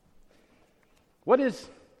What is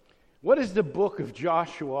the book of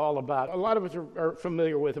Joshua all about? A lot of us are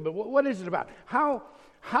familiar with it, but what is it about?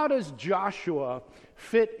 How does Joshua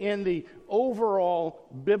fit in the overall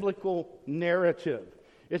biblical narrative?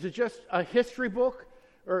 Is it just a history book,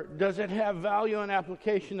 or does it have value and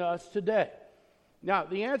application to us today? Now,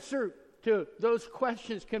 the answer to those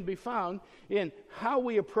questions can be found in how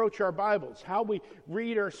we approach our Bibles, how we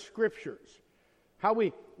read our scriptures. How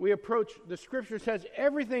we approach the scriptures has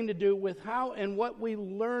everything to do with how and what we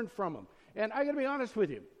learn from them. And I got to be honest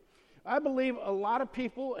with you. I believe a lot of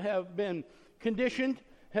people have been conditioned,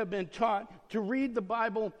 have been taught to read the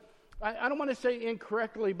Bible, I don't want to say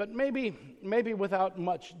incorrectly, but maybe without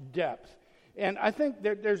much depth. And I think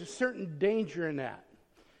there's a certain danger in that.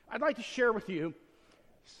 I'd like to share with you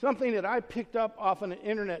something that I picked up off an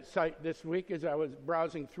internet site this week as I was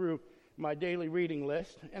browsing through my daily reading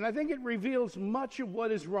list, and I think it reveals much of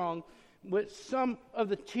what is wrong with some of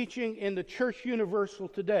the teaching in the church universal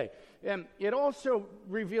today. And it also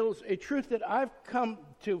reveals a truth that I've come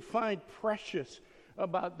to find precious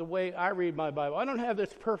about the way I read my Bible. I don't have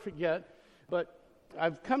this perfect yet, but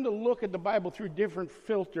I've come to look at the Bible through different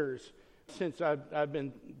filters since I've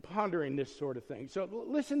been pondering this sort of thing. So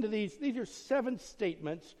listen to these. These are 7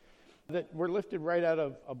 statements that were lifted right out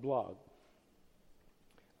of a blog.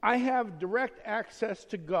 I have direct access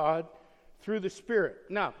to God through the Spirit.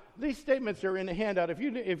 Now, these statements are in the handout. If you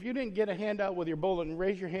didn't get a handout with your bulletin,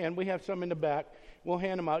 raise your hand. We have some in the back. We'll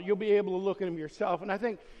hand them out. You'll be able to look at them yourself. And I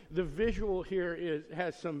think the visual here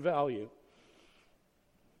has some value.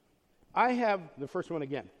 The first one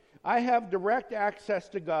again. I have direct access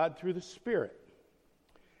to God through the Spirit.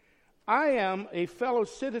 I am a fellow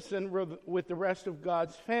citizen with the rest of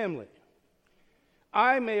God's family.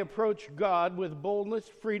 I may approach God with boldness,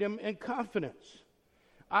 freedom, and confidence.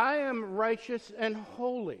 I am righteous and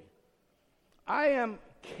holy. I am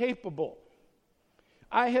capable.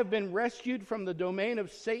 I have been rescued from the domain of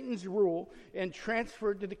Satan's rule and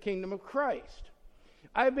transferred to the kingdom of Christ.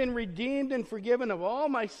 I have been redeemed and forgiven of all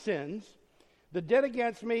my sins. The debt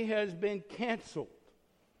against me has been canceled.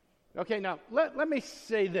 Okay, now let me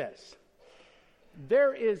say this.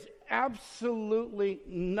 There is absolutely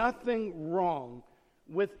nothing wrong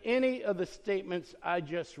with any of the statements I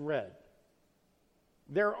just read.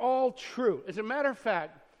 They're all true. As a matter of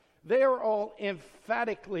fact, they are all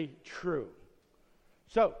emphatically true.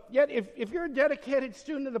 So, yet if you're a dedicated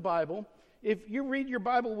student of the Bible, if you read your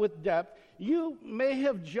Bible with depth, you may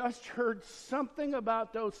have just heard something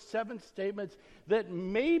about those 7 statements that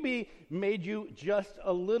maybe made you just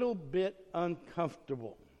a little bit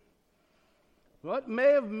uncomfortable. What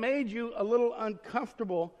may have made you a little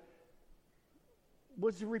uncomfortable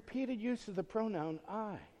was the repeated use of the pronoun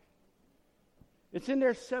I. It's in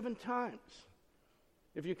there 7 times.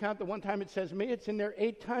 If you count the one time it says me, it's in there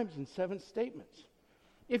 8 times in 7 statements.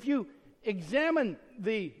 If you examine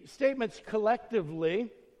the statements collectively,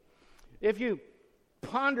 if you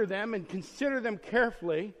ponder them and consider them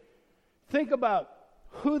carefully, think about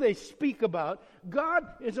who they speak about, God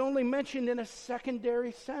is only mentioned in a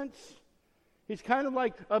secondary sense. He's kind of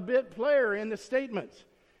like a bit player in the statements.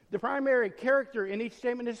 The primary character in each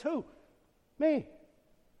statement is who? Me.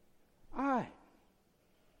 I.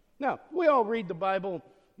 Now, we all read the Bible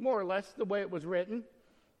more or less the way it was written,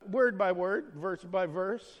 word by word, verse by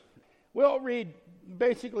verse. We all read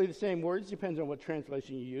basically the same words, depends on what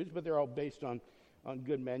translation you use, but they're all based on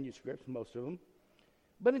good manuscripts, most of them.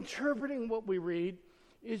 But interpreting what we read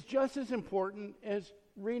is just as important as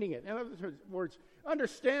reading it. In other words,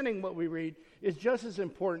 understanding what we read is just as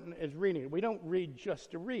important as reading it. We don't read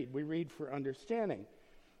just to read. We read for understanding.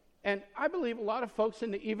 And I believe a lot of folks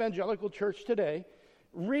in the evangelical church today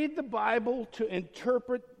read the Bible to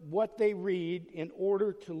interpret what they read in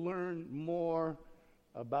order to learn more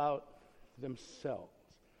about themselves.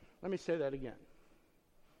 Let me say that again.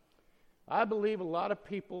 I believe a lot of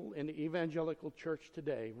people in the evangelical church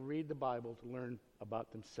today read the Bible to learn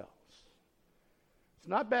about themselves. It's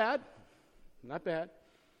not bad. Not bad.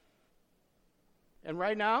 And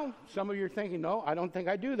right now, some of you are thinking, no, I don't think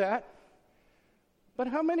I do that. But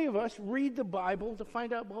how many of us read the Bible to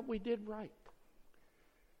find out what we did right?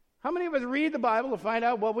 How many of us read the Bible to find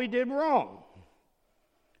out what we did wrong?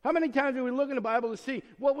 How many times do we look in the Bible to see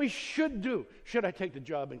what we should do? Should I take the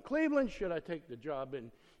job in Cleveland? Should I take the job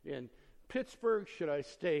in Pittsburgh? Should I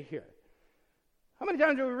stay here? How many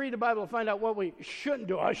times do we read the Bible to find out what we shouldn't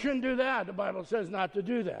do? I shouldn't do that. The Bible says not to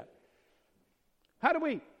do that. How do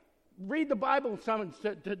we read the Bible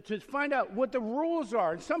to find out what the rules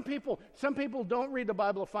are? And some people don't read the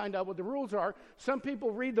Bible to find out what the rules are. Some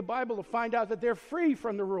people read the Bible to find out that they're free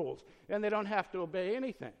from the rules and they don't have to obey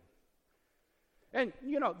anything. And,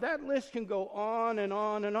 that list can go on and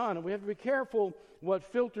on and on. And we have to be careful what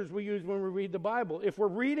filters we use when we read the Bible. If we're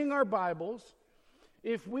reading our Bibles,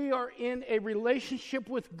 if we are in a relationship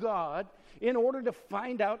with God, in order to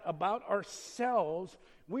find out about ourselves,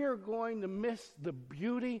 we are going to miss the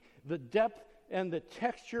beauty, the depth, and the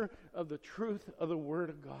texture of the truth of the Word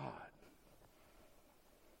of God.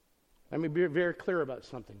 Let me be very clear about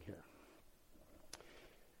something here.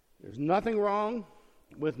 There's nothing wrong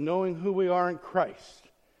with knowing who we are in Christ.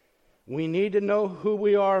 We need to know who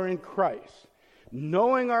we are in Christ.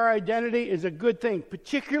 Knowing our identity is a good thing,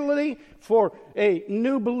 particularly for a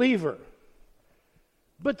new believer.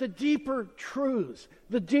 But the deeper truths,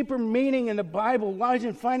 the deeper meaning in the Bible lies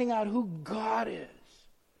in finding out who God is.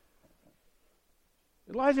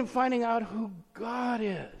 It lies in finding out who God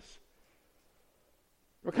is.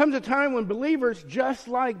 There comes a time when believers, just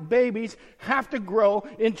like babies, have to grow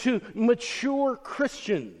into mature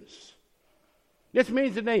Christians. This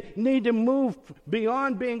means that they need to move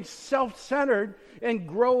beyond being self-centered and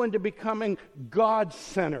grow into becoming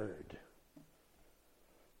God-centered.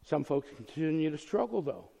 Some folks continue to struggle,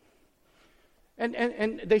 though.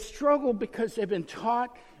 And they struggle because they've been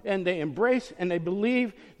taught and they embrace and they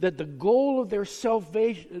believe that the goal of their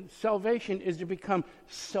salvation is to become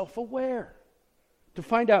self-aware, to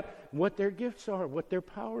find out what their gifts are, what their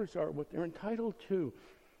powers are, what they're entitled to,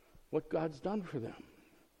 what God's done for them,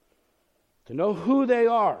 to know who they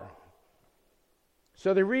are.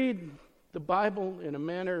 So they read the Bible in a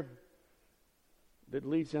manner that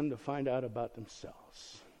leads them to find out about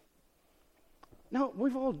themselves. Now,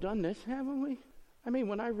 we've all done this, haven't we? I mean,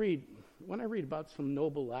 when I read about some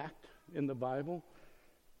noble act in the Bible,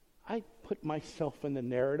 I put myself in the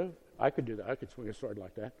narrative. I could do that. I could swing a sword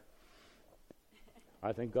like that.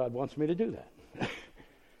 I think God wants me to do that.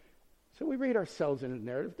 So we read ourselves in the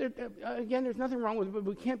narrative. Again, there's nothing wrong with it, but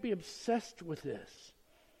we can't be obsessed with this.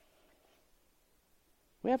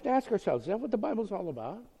 We have to ask ourselves, is that what the Bible's all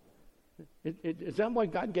about? Is that why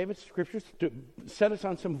God gave us scriptures, to set us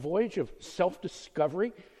on some voyage of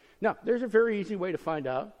self-discovery? Now, there's a very easy way to find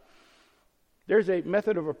out. There's a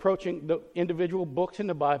method of approaching the individual books in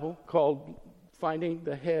the Bible called finding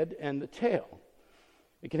the head and the tail.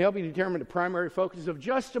 It can help you determine the primary focus of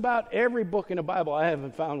just about every book in the Bible. I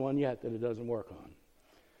haven't found one yet that it doesn't work on.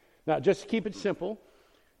 Now, just to keep it simple,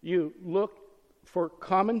 you look for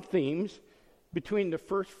common themes between the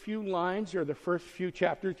first few lines or the first few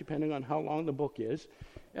chapters, depending on how long the book is,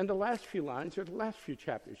 and the last few lines or the last few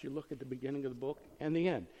chapters. You look at the beginning of the book and the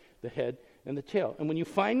end, the head and the tail. And when you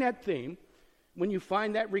find that theme, when you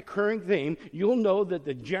find that recurring theme, you'll know that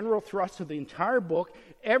the general thrust of the entire book,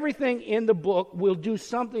 everything in the book will do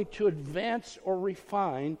something to advance or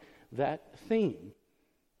refine that theme.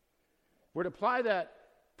 If we're to apply that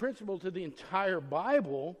principle to the entire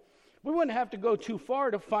Bible, we wouldn't have to go too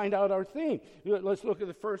far to find out our theme. Let's look at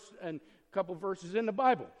the first and couple verses in the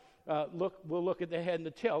Bible. We'll look at the head and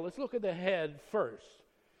the tail. Let's look at the head first.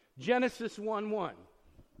 Genesis 1:1.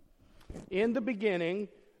 In the beginning,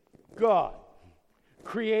 God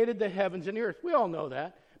created the heavens and the earth. We all know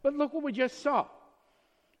that. But look what we just saw.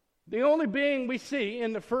 The only being we see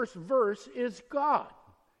in the first verse is God.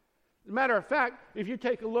 As a matter of fact, if you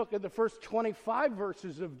take a look at the first 25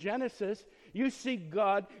 verses of Genesis, you see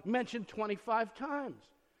God mentioned 25 times.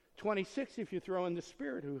 26 if you throw in the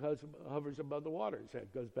Spirit who hovers above the waters.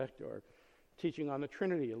 That goes back to our teaching on the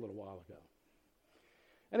Trinity a little while ago.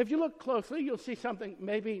 And if you look closely, you'll see something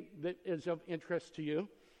maybe that is of interest to you.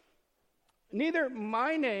 Neither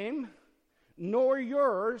my name nor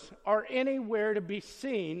yours are anywhere to be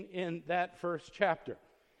seen in that first chapter.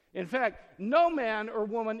 In fact, no man or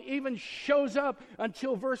woman even shows up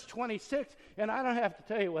until verse 26, and I don't have to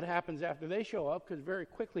tell you what happens after they show up, because very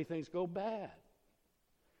quickly things go bad.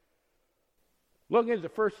 Looking at the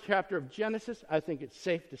first chapter of Genesis, I think it's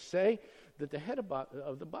safe to say that the head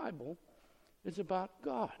of the Bible is about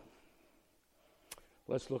God.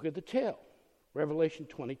 Let's look at the tail. Revelation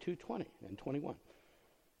 22:20 and 21.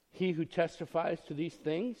 He who testifies to these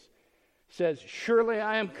things says, surely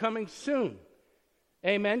I am coming soon.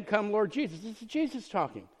 Amen. Come, Lord Jesus. This is Jesus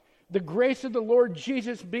talking. The grace of the Lord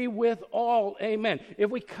Jesus be with all. Amen. If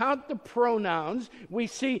we count the pronouns, we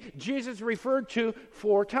see Jesus referred to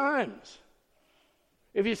 4 times.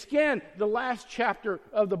 If you scan the last chapter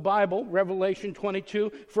of the Bible, Revelation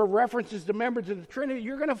 22, for references to members of the Trinity,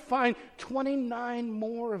 you're going to find 29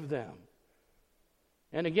 more of them.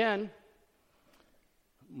 And again,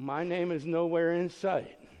 my name is nowhere in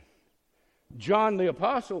sight. John the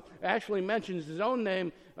Apostle actually mentions his own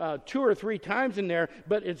name 2 or 3 times in there,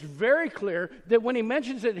 but it's very clear that when he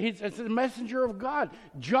mentions it, it's the messenger of God.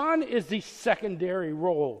 John is the secondary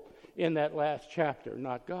role in that last chapter,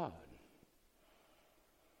 not God.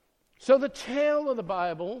 So the tale of the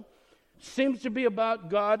Bible seems to be about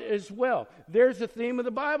God as well. There's the theme of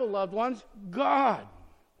the Bible, loved ones, God.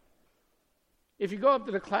 If you go up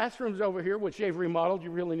to the classrooms over here, which they've remodeled, you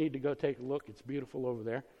really need to go take a look. It's beautiful over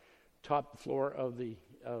there, top floor of the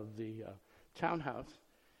townhouse.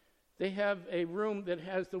 They have a room that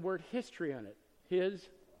has the word history on it, his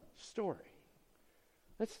story.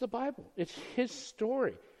 That's the Bible. It's his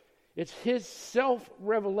story. It's his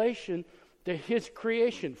self-revelation to his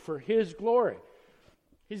creation for his glory.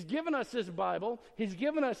 He's given us this Bible. He's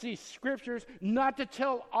given us these scriptures not to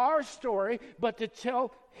tell our story, but to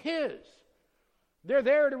tell his. They're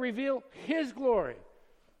there to reveal his glory.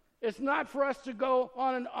 It's not for us to go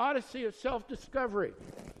on an odyssey of self-discovery.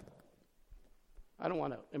 I don't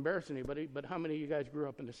want to embarrass anybody, but how many of you guys grew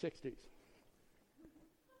up in the 60s?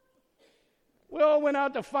 We all went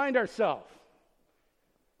out to find ourselves.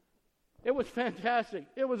 It was fantastic.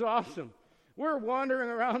 It was awesome. We're wandering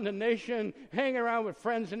around the nation, hanging around with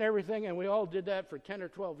friends and everything, and we all did that for 10 or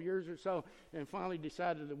 12 years or so, and finally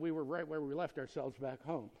decided that we were right where we left ourselves back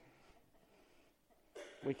home.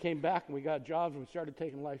 We came back and we got jobs and we started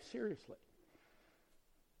taking life seriously.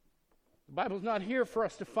 The Bible's not here for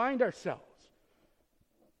us to find ourselves.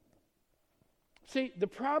 See, the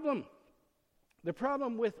problem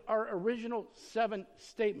with our original 7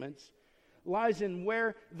 statements lies in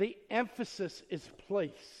where the emphasis is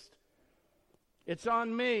placed. It's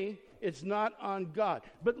on me, it's not on God.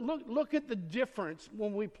 But look at the difference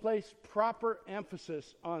when we place proper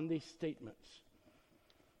emphasis on these statements.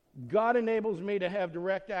 God enables me to have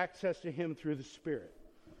direct access to him through the Spirit.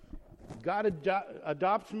 God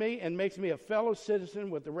adopts me and makes me a fellow citizen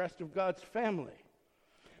with the rest of God's family.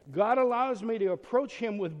 God allows me to approach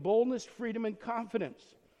him with boldness, freedom, and confidence.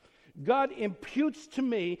 God imputes to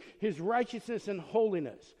me his righteousness and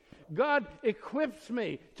holiness. God equips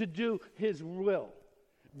me to do his will.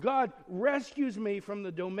 God rescues me from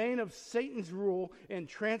the domain of Satan's rule and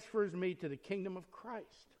transfers me to the kingdom of Christ.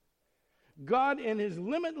 God, in his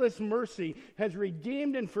limitless mercy, has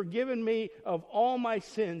redeemed and forgiven me of all my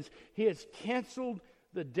sins. He has canceled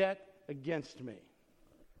the debt against me.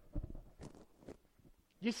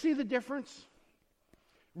 You see the difference?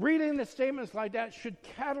 Reading the statements like that should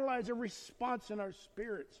catalyze a response in our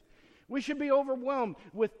spirits. We should be overwhelmed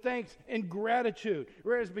with thanks and gratitude,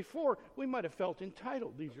 whereas before we might have felt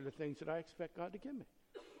entitled. These are the things that I expect God to give me.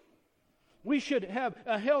 We should have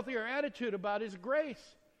a healthier attitude about his grace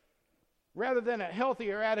rather than a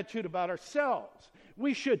healthier attitude about ourselves.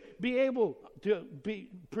 We should be able to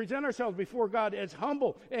present ourselves before God as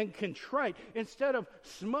humble and contrite instead of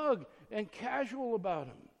smug and casual about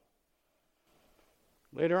him.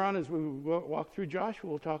 Later on, as we walk through Joshua,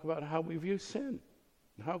 we'll talk about how we view sin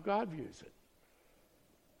and how God views it.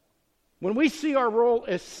 When we see our role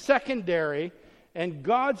as secondary and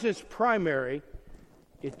God's as primary,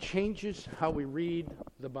 it changes how we read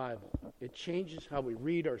the Bible. It changes how we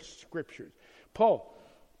read our scriptures. Paul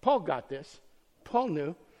got this. Paul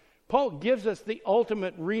knew. Paul gives us the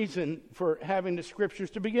ultimate reason for having the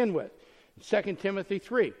scriptures to begin with. 2 Timothy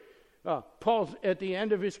 3. Paul's at the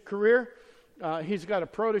end of his career. He's got a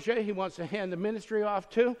protege he wants to hand the ministry off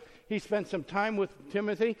to. He spent some time with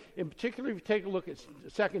Timothy. In particular, if you take a look at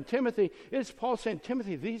 2 Timothy, it's Paul saying,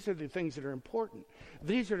 Timothy, these are the things that are important.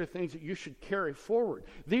 These are the things that you should carry forward.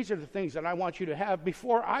 These are the things that I want you to have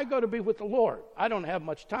before I go to be with the Lord. I don't have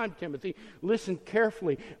much time, Timothy. Listen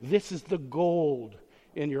carefully. This is the gold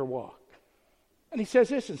in your walk. And he says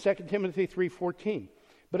this in 2 Timothy 3:14.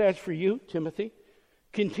 But as for you, Timothy,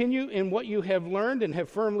 continue in what you have learned and have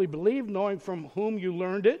firmly believed, knowing from whom you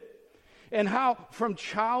learned it, and how from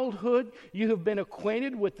childhood you have been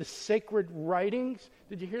acquainted with the sacred writings.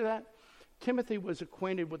 Did you hear that? Timothy was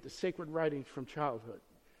acquainted with the sacred writings from childhood.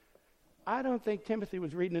 I don't think Timothy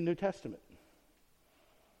was reading the New Testament.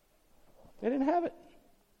 They didn't have it.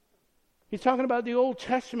 He's talking about the Old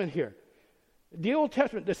Testament here. The Old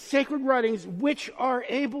Testament, the sacred writings, which are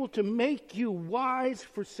able to make you wise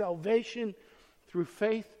for salvation through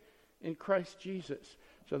faith in Christ Jesus.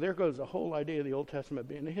 So there goes the whole idea of the Old Testament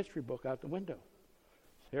being a history book out the window.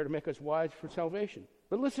 It's there to make us wise for salvation.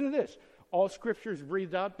 But listen to this. All Scripture is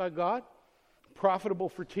breathed out by God, profitable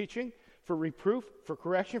for teaching, for reproof, for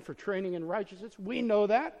correction, for training in righteousness. We know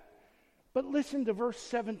that. But listen to verse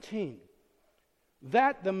 17.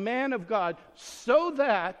 That the man of God, so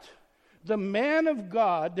that the man of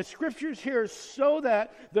God, the Scriptures here, so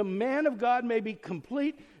that the man of God may be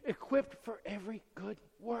complete, equipped for every good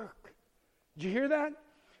work. Did you hear that?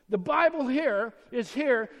 The Bible here is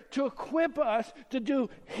here to equip us to do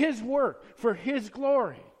his work for his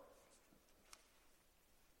glory.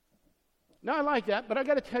 Now, I like that, but I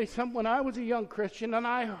got to tell you something. When I was a young Christian and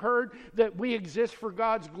I heard that we exist for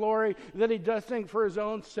God's glory, that he does things for his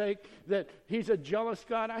own sake, that he's a jealous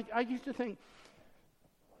God, I used to think,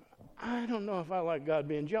 I don't know if I like God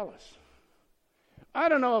being jealous. I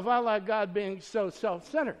don't know if I like God being so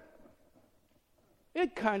self-centered.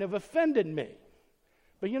 It kind of offended me.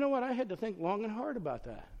 But you know what? I had to think long and hard about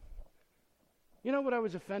that. You know what I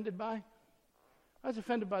was offended by? I was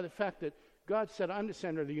offended by the fact that God said, I'm the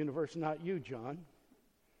center of the universe, not you, John.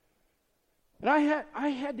 And I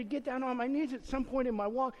had to get down on my knees at some point in my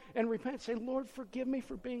walk and repent and say, Lord, forgive me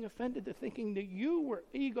for being offended to thinking that you were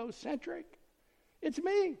egocentric. It's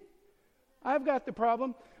me. I've got the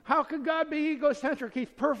problem. How could God be egocentric? He's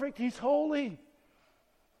perfect. He's holy.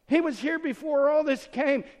 He was here before all this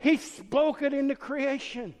came. He spoke it into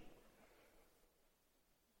creation.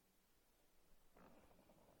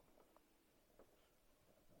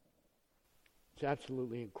 It's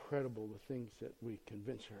absolutely incredible the things that we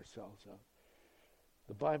convince ourselves of.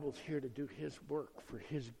 The Bible's here to do his work for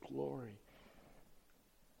his glory.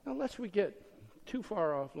 Now, lest we get too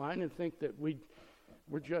far offline and think that we're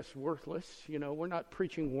just worthless, we're not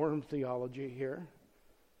preaching worm theology here.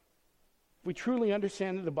 If we truly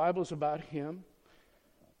understand that the Bible is about him,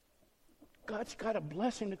 God's got a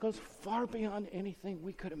blessing that goes far beyond anything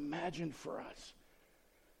we could imagine for us.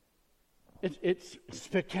 It's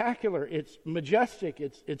spectacular. It's majestic.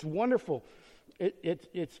 It's wonderful.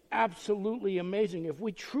 It's absolutely amazing. If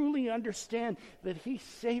we truly understand that he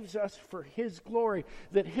saves us for his glory,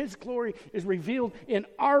 that his glory is revealed in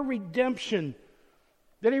our redemption,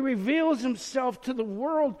 that he reveals himself to the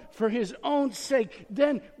world for his own sake,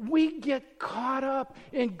 then we get caught up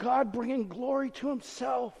in God bringing glory to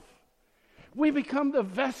himself. We become the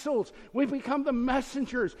vessels. We become the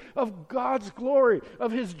messengers of God's glory,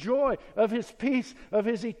 of his joy, of his peace, of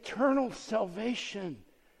his eternal salvation.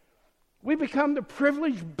 We become the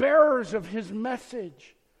privileged bearers of his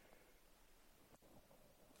message.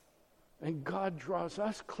 And God draws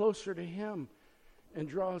us closer to him and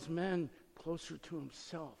draws men closer to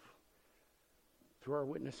himself through our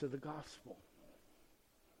witness of the gospel.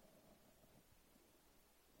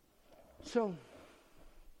 So,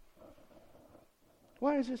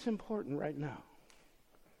 why is this important right now?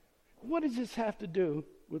 What does this have to do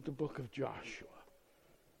with the book of Joshua?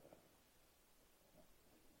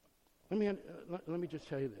 Let me just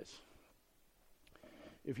tell you this.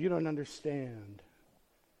 If you don't understand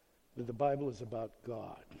that the Bible is about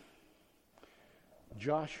God,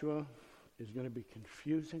 Joshua is going to be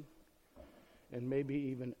confusing and maybe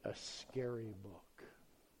even a scary book.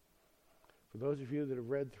 For those of you that have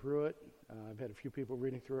read through it, I've had a few people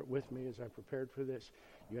reading through it with me as I prepared for this.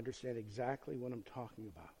 You understand exactly what I'm talking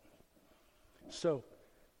about. So,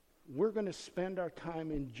 we're going to spend our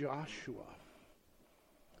time in Joshua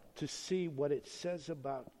to see what it says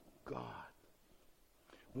about God,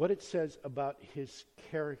 what it says about his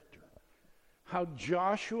character, how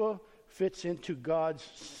Joshua fits into God's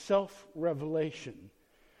self-revelation.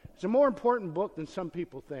 It's a more important book than some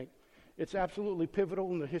people think. It's absolutely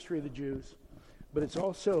pivotal in the history of the Jews, but it's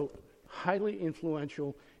also highly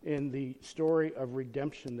influential in the story of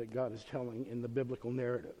redemption that God is telling in the biblical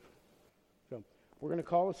narrative. So we're going to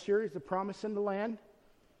call a series The Promise in the Land,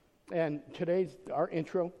 and today's our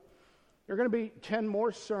intro. There are going to be 10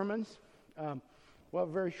 more sermons. We'll have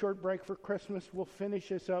a very short break for Christmas. We'll finish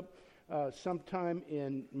this up sometime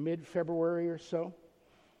in mid-February or so,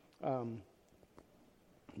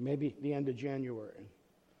 maybe the end of January.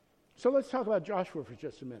 So let's talk about Joshua for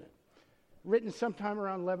just a minute. Written sometime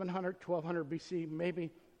around 1100, 1200 BC, maybe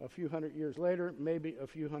a few hundred years later, maybe a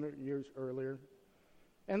few hundred years earlier.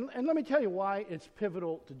 And let me tell you why it's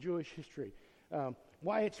pivotal to Jewish history,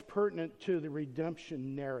 why it's pertinent to the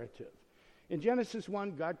redemption narrative. In Genesis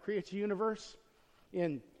 1, God creates a universe.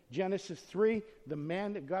 In Genesis 3, the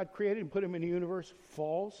man that God created and put him in the universe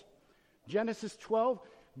falls. Genesis 12,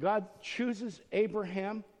 God chooses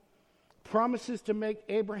Abraham, promises to make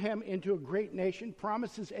Abraham into a great nation,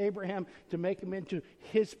 promises Abraham to make him into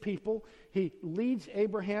his people. He leads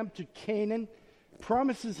Abraham to Canaan,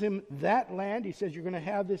 promises him that land. He says, you're going to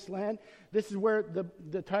have this land. This is where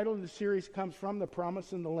the title of the series comes from, The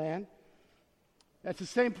Promise in the Land. That's the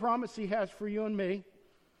same promise he has for you and me.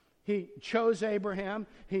 He chose Abraham.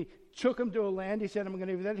 He took him to a land. He said, I'm going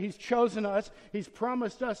to give you that. He's chosen us. He's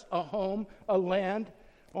promised us a home, a land.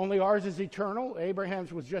 Only ours is eternal.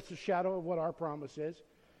 Abraham's was just a shadow of what our promise is.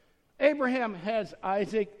 Abraham has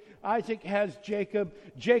Isaac. Isaac has Jacob.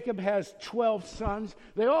 Jacob has 12 sons.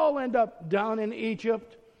 They all end up down in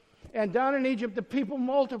Egypt. And down in Egypt, the people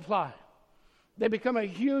multiply. They become a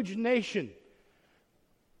huge nation.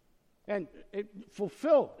 And it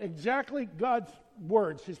fulfilled exactly God's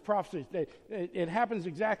words, his prophecies. It happens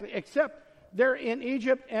exactly, except they're in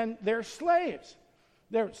Egypt and they're slaves.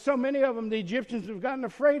 There are so many of them, the Egyptians have gotten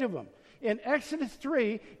afraid of them. In Exodus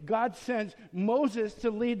 3, God sends Moses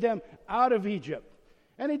to lead them out of Egypt.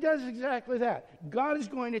 And he does exactly that. God is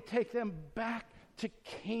going to take them back to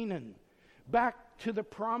Canaan, back to the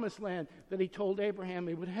promised land that he told Abraham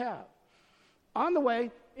he would have. On the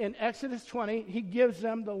way, in Exodus 20, he gives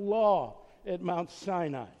them the law at Mount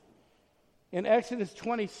Sinai. In Exodus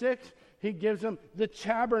 26, he gives them the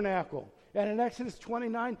tabernacle. And in Exodus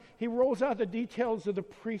 29, he rolls out the details of the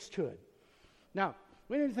priesthood. Now,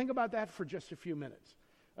 we need to think about that for just a few minutes.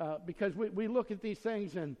 Because we look at these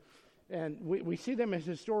things and we see them as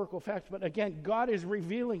historical facts. But again, God is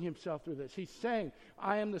revealing himself through this. He's saying,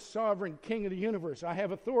 I am the sovereign king of the universe. I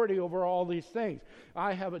have authority over all these things.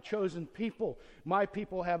 I have a chosen people. My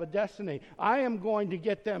people have a destiny. I am going to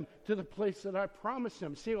get them to the place that I promised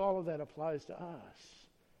them. See, all of that applies to us.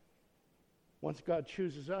 Once God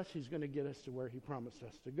chooses us, he's going to get us to where he promised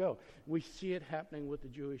us to go. We see it happening with the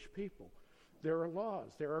Jewish people. There are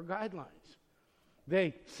laws. There are guidelines.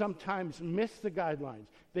 They sometimes miss the guidelines.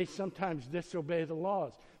 They sometimes disobey the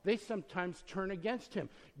laws. They sometimes turn against him.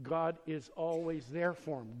 God is always there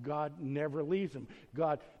for them. God never leaves them.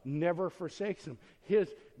 God never forsakes them. His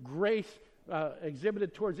grace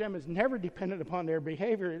exhibited towards them is never dependent upon their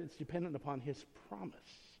behavior. It's dependent upon his promise.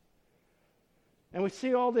 And we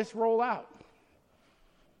see all this roll out.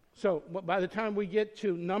 So by the time we get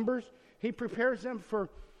to Numbers, he prepares them for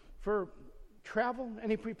travel,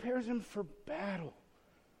 and he prepares them for battle.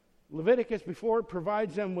 Leviticus before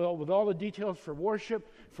provides them with all the details for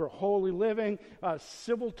worship, for holy living,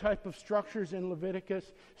 civil type of structures in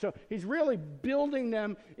Leviticus. So he's really building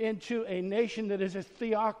them into a nation that is a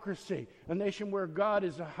theocracy, a nation where God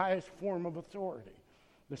is the highest form of authority,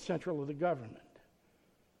 the central of the government.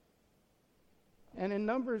 And in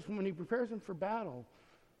Numbers, when he prepares them for battle,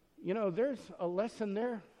 there's a lesson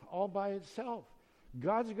there all by itself.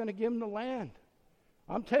 God's going to give them the land.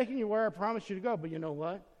 I'm taking you where I promised you to go, but you know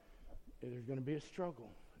what? There's going to be a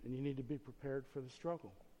struggle, and you need to be prepared for the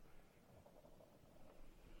struggle.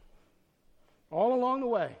 All along the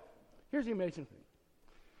way, here's the amazing thing.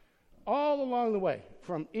 All along the way,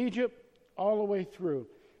 from Egypt all the way through,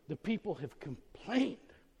 the people have complained.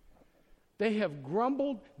 They have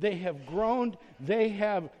grumbled, they have groaned, they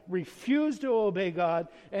have refused to obey God.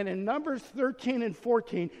 And in Numbers 13 and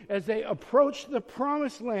 14, as they approach the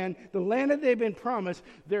promised land, the land that they've been promised,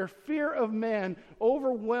 their fear of man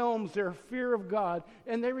overwhelms their fear of God,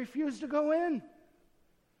 and they refuse to go in.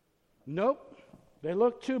 Nope. They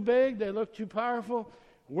look too big, they look too powerful.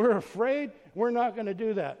 We're afraid, we're not going to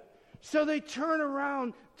do that. So they turn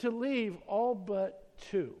around to leave all but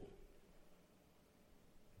two.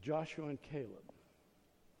 Joshua and Caleb.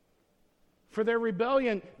 For their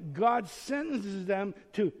rebellion, God sentences them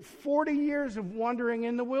to 40 years of wandering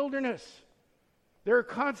in the wilderness. There are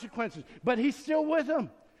consequences, but he's still with them.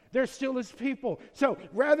 They're still his people. So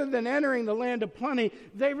rather than entering the land of plenty,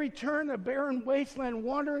 they return to barren wasteland,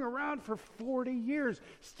 wandering around for 40 years,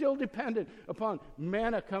 still dependent upon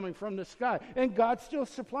manna coming from the sky. And God's still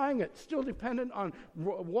supplying it, still dependent on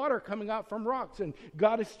water coming out from rocks, and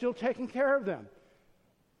God is still taking care of them.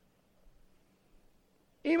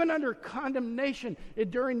 Even under condemnation,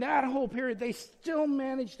 during that whole period, they still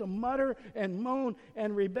managed to mutter and moan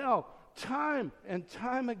and rebel time and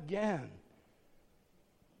time again.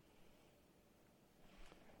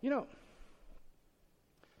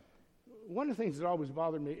 One of the things that always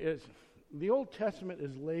bothered me is the Old Testament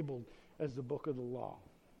is labeled as the book of the law.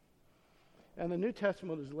 And the New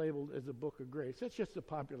Testament is labeled as the book of grace. That's just a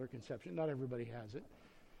popular conception. Not everybody has it.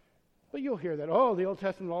 But you'll hear that, the Old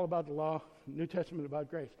Testament is all about the law, New Testament about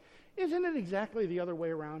grace. Isn't it exactly the other way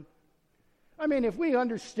around? I mean, if we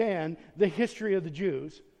understand the history of the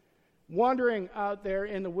Jews wandering out there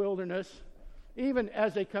in the wilderness, even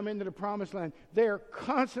as they come into the promised land, they are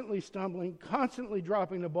constantly stumbling, constantly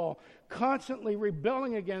dropping the ball, constantly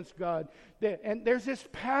rebelling against God. And there's this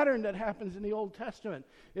pattern that happens in the Old Testament.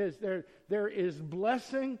 There is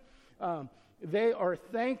blessing, they are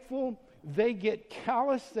thankful, they get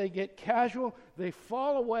callous, they get casual, they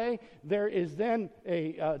fall away. There is then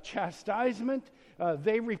a chastisement.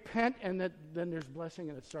 They repent, and then there's blessing,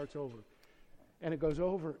 and it starts over. And it goes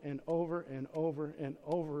over and over and over and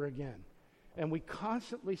over again. And we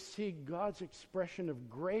constantly see God's expression of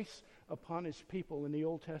grace upon his people in the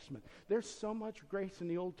Old Testament. There's so much grace in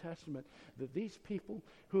the Old Testament that these people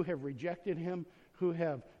who have rejected him, who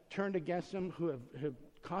have turned against him, who have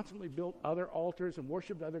constantly built other altars and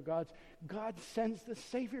worshiped other gods, God sends the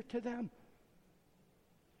Savior to them.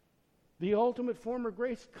 The ultimate form of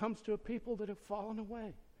grace comes to a people that have fallen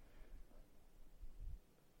away.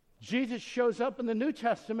 Jesus shows up in the New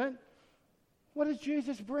Testament. What does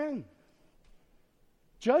Jesus bring?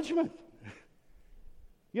 Judgment.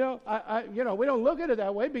 We don't look at it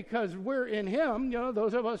that way because we're in Him.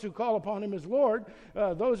 Those of us who call upon Him as Lord,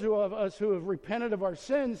 those of us who have repented of our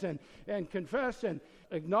sins and confessed and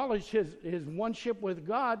acknowledged His oneship with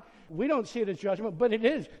God, we don't see it as judgment, but it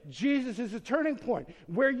is. Jesus is a turning point.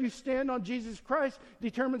 Where you stand on Jesus Christ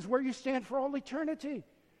determines where you stand for all eternity.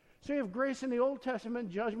 So you have grace in the Old Testament,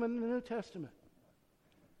 judgment in the New Testament.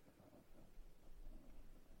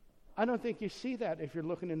 I don't think you see that if you're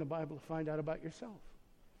looking in the Bible to find out about yourself.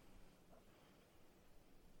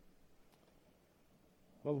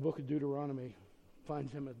 Well, the book of Deuteronomy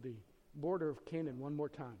finds him at the border of Canaan one more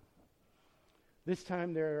time. This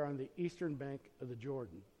time they're on the eastern bank of the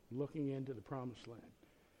Jordan, looking into the Promised Land.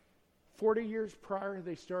 40 years prior,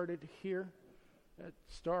 they started here at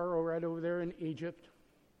Star right over there in Egypt.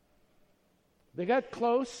 They got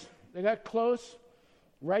close.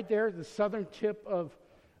 Right there, the southern tip of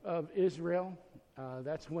Israel.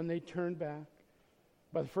 That's when they turned back.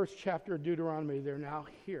 By the first chapter of Deuteronomy, they're now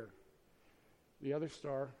here. The other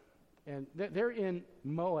star. And they're in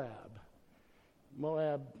Moab.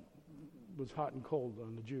 Moab was hot and cold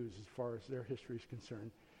on the Jews as far as their history is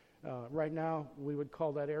concerned. Right now, we would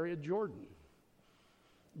call that area Jordan.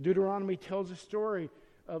 Deuteronomy tells a story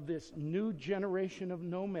of this new generation of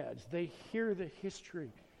nomads. They hear the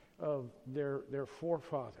history of their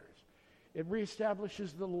forefathers. It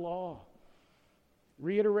reestablishes the law,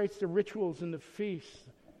 reiterates the rituals and the feasts,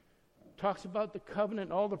 talks about the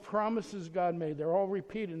covenant, all the promises God made. They're all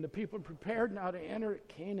repeated, and the people are prepared now to enter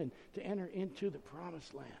Canaan, to enter into the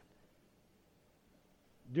Promised Land.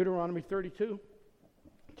 Deuteronomy 32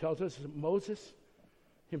 tells us that Moses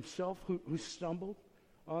himself, who stumbled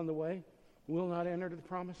on the way, will not enter the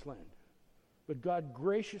Promised Land. But God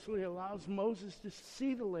graciously allows Moses to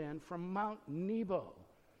see the land from Mount Nebo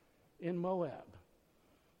in Moab.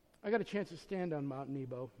 I got a chance to stand on Mount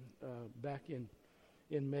Nebo back in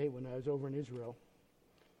May when I was over in Israel.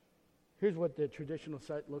 Here's what the traditional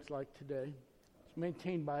site looks like today. It's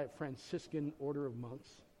maintained by a Franciscan order of monks.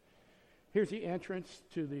 Here's the entrance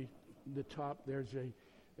to the top. There's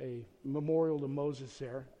a memorial to Moses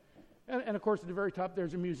there. And of course, at the very top,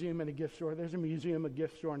 there's a museum and a gift store. There's a museum, a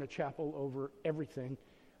gift store, and a chapel over everything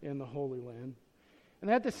in the Holy Land. And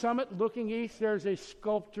at the summit, looking east, there's a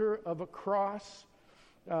sculpture of a cross,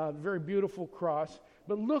 a very beautiful cross.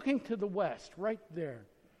 But looking to the west, right there,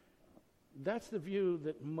 that's the view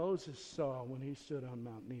that Moses saw when he stood on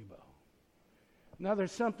Mount Nebo. Now,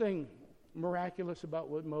 there's something miraculous about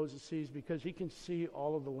what Moses sees because he can see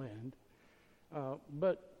all of the land.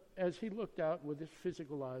 But as he looked out with his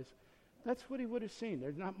physical eyes, that's what he would have seen.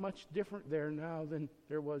 There's not much different there now than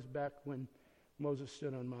there was back when Moses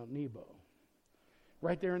stood on Mount Nebo.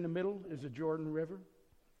 Right there in the middle is the Jordan River.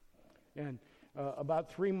 And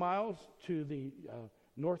about 3 miles to the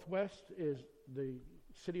northwest is the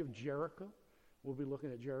city of Jericho. We'll be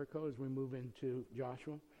looking at Jericho as we move into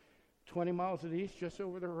Joshua. 20 miles to the east, just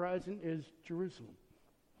over the horizon, is Jerusalem.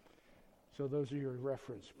 So those are your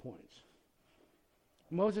reference points.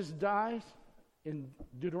 Moses dies in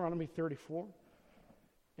Deuteronomy 34,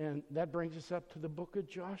 and that brings us up to the book of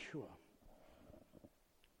Joshua.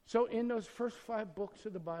 So in those first 5 books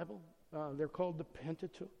of the Bible, they're called the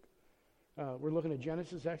Pentateuch. We're looking at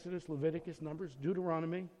Genesis, Exodus, Leviticus, Numbers,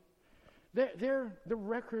 Deuteronomy. They're the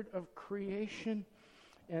record of creation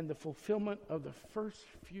and the fulfillment of the first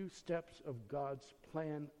few steps of God's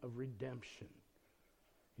plan of redemption.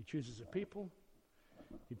 He chooses a people.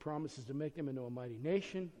 He promises to make them into a mighty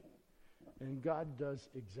nation. And God does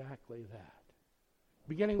exactly that.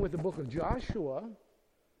 Beginning with the book of Joshua,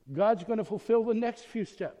 God's going to fulfill the next few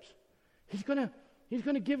steps. He's going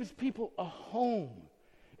to give his people a home.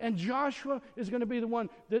 And Joshua is going to be the one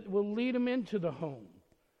that will lead them into the home.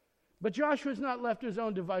 But Joshua's not left to his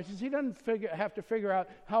own devices. He doesn't have to figure out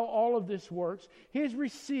how all of this works. He has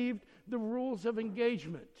received the rules of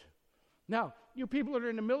engagement. Now, you people that are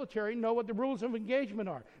in the military know what the rules of engagement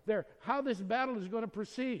are. They're how this battle is going to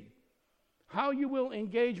proceed, how you will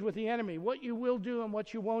engage with the enemy, what you will do and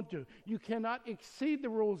what you won't do. You cannot exceed the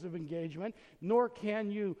rules of engagement, nor can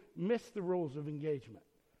you miss the rules of engagement.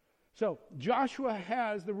 So Joshua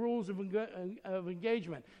has the rules of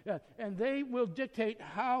engagement, and they will dictate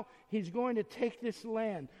how he's going to take this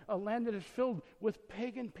land, a land that is filled with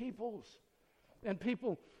pagan peoples and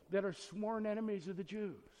people that are sworn enemies of the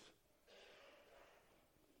Jews.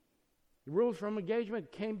 The rules from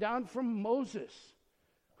engagement came down from Moses,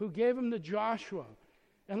 who gave them to Joshua.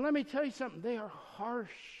 And let me tell you something, they are harsh.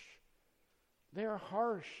 They are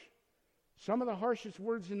harsh. Some of the harshest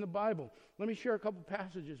words in the Bible. Let me share a couple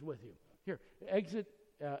passages with you. Here,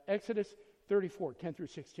 Exodus 34, 10 through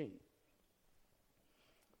 16.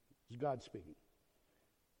 It's God speaking.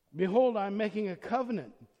 Behold, I'm making a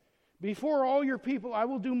covenant. Before all your people I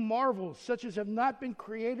will do marvels such as have not been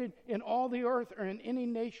created in all the earth or in any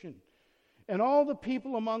nation. And all the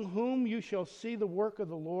people among whom you shall see the work of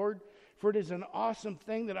the Lord, for it is an awesome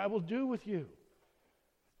thing that I will do with you.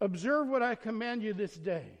 Observe what I command you this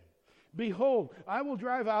day. Behold, I will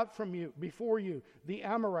drive out from you, before you, the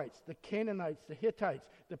Amorites, the Canaanites, the Hittites,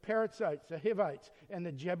 the Perizzites, the Hivites, and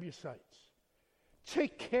the Jebusites.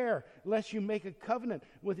 Take care lest you make a covenant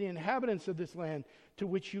with the inhabitants of this land to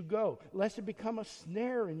which you go, lest it become a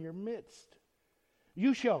snare in your midst.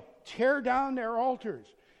 You shall tear down their altars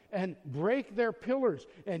and break their pillars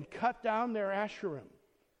and cut down their Asherim.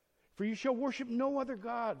 For you shall worship no other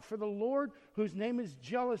God, for the Lord, whose name is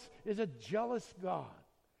jealous, is a jealous God.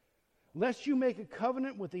 Lest you make a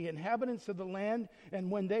covenant with the inhabitants of the land,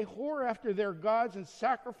 and when they whore after their gods and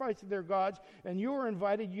sacrifice to their gods, and you are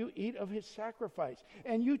invited, you eat of his sacrifice.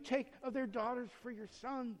 And you take of their daughters for your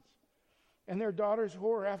sons, and their daughters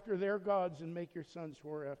whore after their gods, and make your sons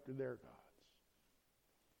whore after their gods.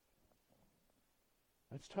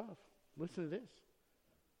 That's tough. Listen to this.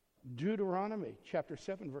 Deuteronomy chapter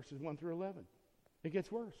 7, verses 1 through 11. It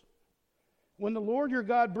gets worse. When the Lord your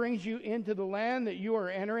God brings you into the land that you are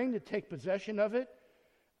entering to take possession of it,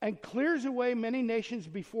 and clears away many nations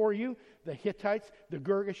before you, the Hittites, the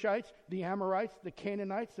Girgashites, the Amorites, the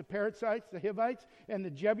Canaanites, the Perizzites, the Hivites, and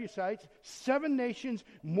the Jebusites, 7 nations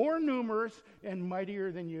more numerous and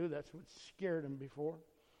mightier than you. That's what scared them before.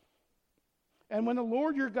 And when the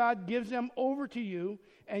Lord your God gives them over to you,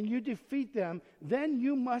 and you defeat them, then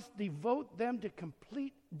you must devote them to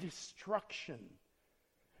complete destruction.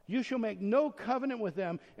 You shall make no covenant with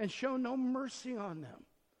them and show no mercy on them.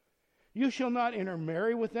 You shall not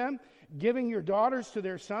intermarry with them, giving your daughters to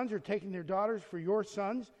their sons or taking their daughters for your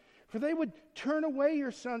sons, for they would turn away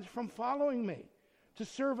your sons from following me to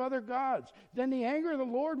serve other gods. Then the anger of the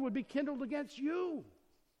Lord would be kindled against you,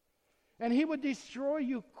 and he would destroy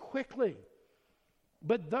you quickly.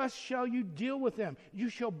 But thus shall you deal with them. You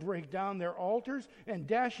shall break down their altars and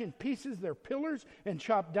dash in pieces their pillars and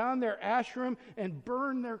chop down their Asherim and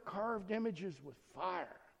burn their carved images with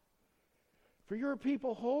fire. For you are a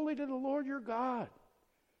people holy to the Lord your God.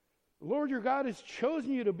 The Lord your God has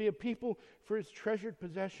chosen you to be a people for his treasured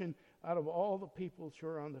possession out of all the peoples who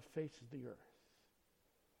are on the face of the earth.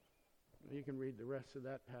 You can read the rest of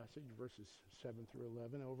that passage, verses 7 through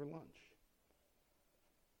 11, over lunch.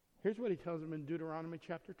 Here's what he tells them in Deuteronomy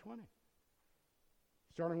chapter 20,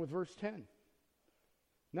 starting with verse 10.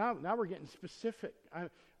 Now we're getting specific.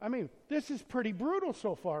 I mean, this is pretty brutal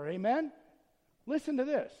so far, amen? Listen to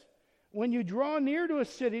this. When you draw near to a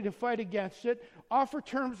city to fight against it, offer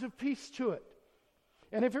terms of peace to it.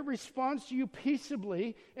 And if it responds to you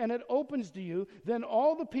peaceably and it opens to you, then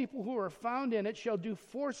all the people who are found in it shall do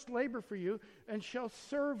forced labor for you and shall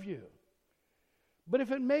serve you. But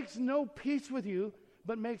if it makes no peace with you,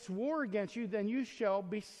 but makes war against you, then you shall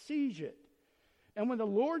besiege it. And when the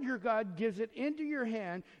Lord your God gives it into your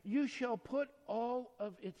hand, you shall put all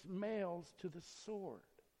of its males to the sword.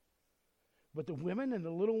 But the women and the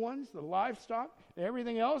little ones, the livestock,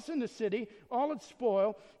 everything else in the city, all its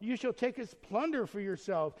spoil, you shall take as plunder for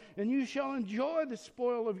yourself, and you shall enjoy the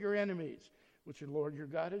spoil of your enemies, which the Lord your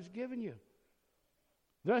God has given you.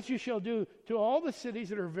 Thus you shall do to all the cities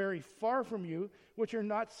that are very far from you, which are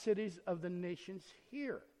not cities of the nations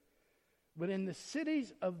here. But in the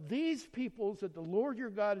cities of these peoples that the Lord your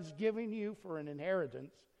God is giving you for an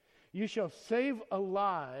inheritance, you shall save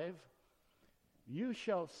alive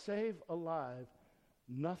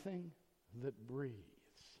nothing that breathes.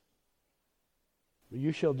 But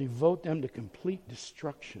you shall devote them to complete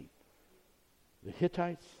destruction. The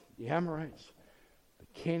Hittites, the Amorites,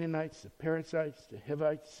 the Canaanites, the Perizzites, the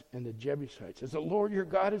Hivites, and the Jebusites, as the Lord your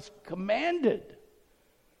God has commanded,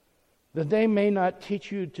 that they may not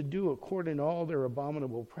teach you to do according to all their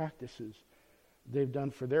abominable practices they've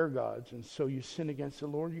done for their gods, and so you sin against the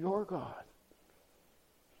Lord your God.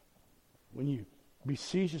 When you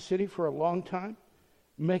besiege a city for a long time,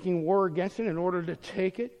 making war against it in order to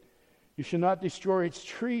take it, you shall not destroy its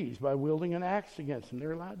trees by wielding an axe against them.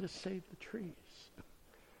 They're allowed to save the trees.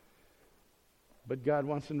 But God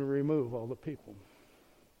wants them to remove all the people.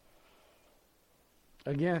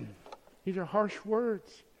 Again, these are harsh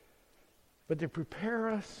words, but they prepare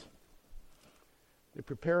us. They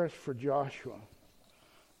prepare us for Joshua,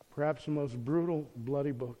 perhaps the most brutal,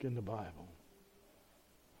 bloody book in the Bible.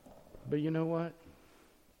 But you know what?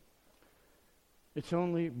 It's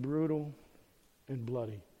only brutal and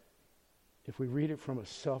bloody if we read it from a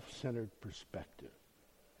self-centered perspective.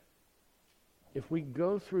 If we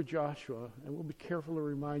go through Joshua, and we'll be careful to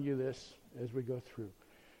remind you this as we go through,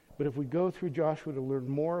 but if we go through Joshua to learn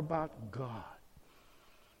more about God,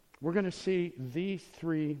 we're going to see these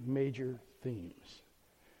three major themes.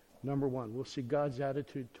 Number one, we'll see God's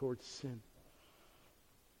attitude towards sin.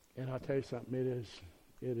 And I'll tell you something,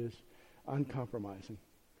 it is uncompromising.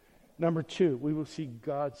 Number two, we will see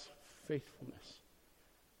God's faithfulness,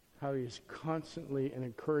 how he is constantly an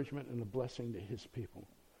encouragement and a blessing to his people.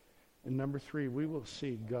 And number three, we will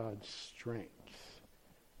see God's strength,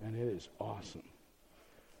 and it is awesome.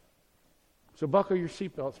 So buckle your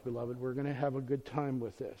seatbelts, beloved. We're going to have a good time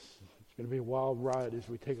with this. It's going to be a wild ride as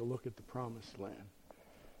we take a look at the promised land.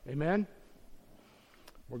 Amen?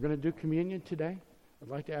 We're going to do communion today. I'd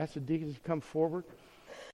like to ask the deacons to come forward.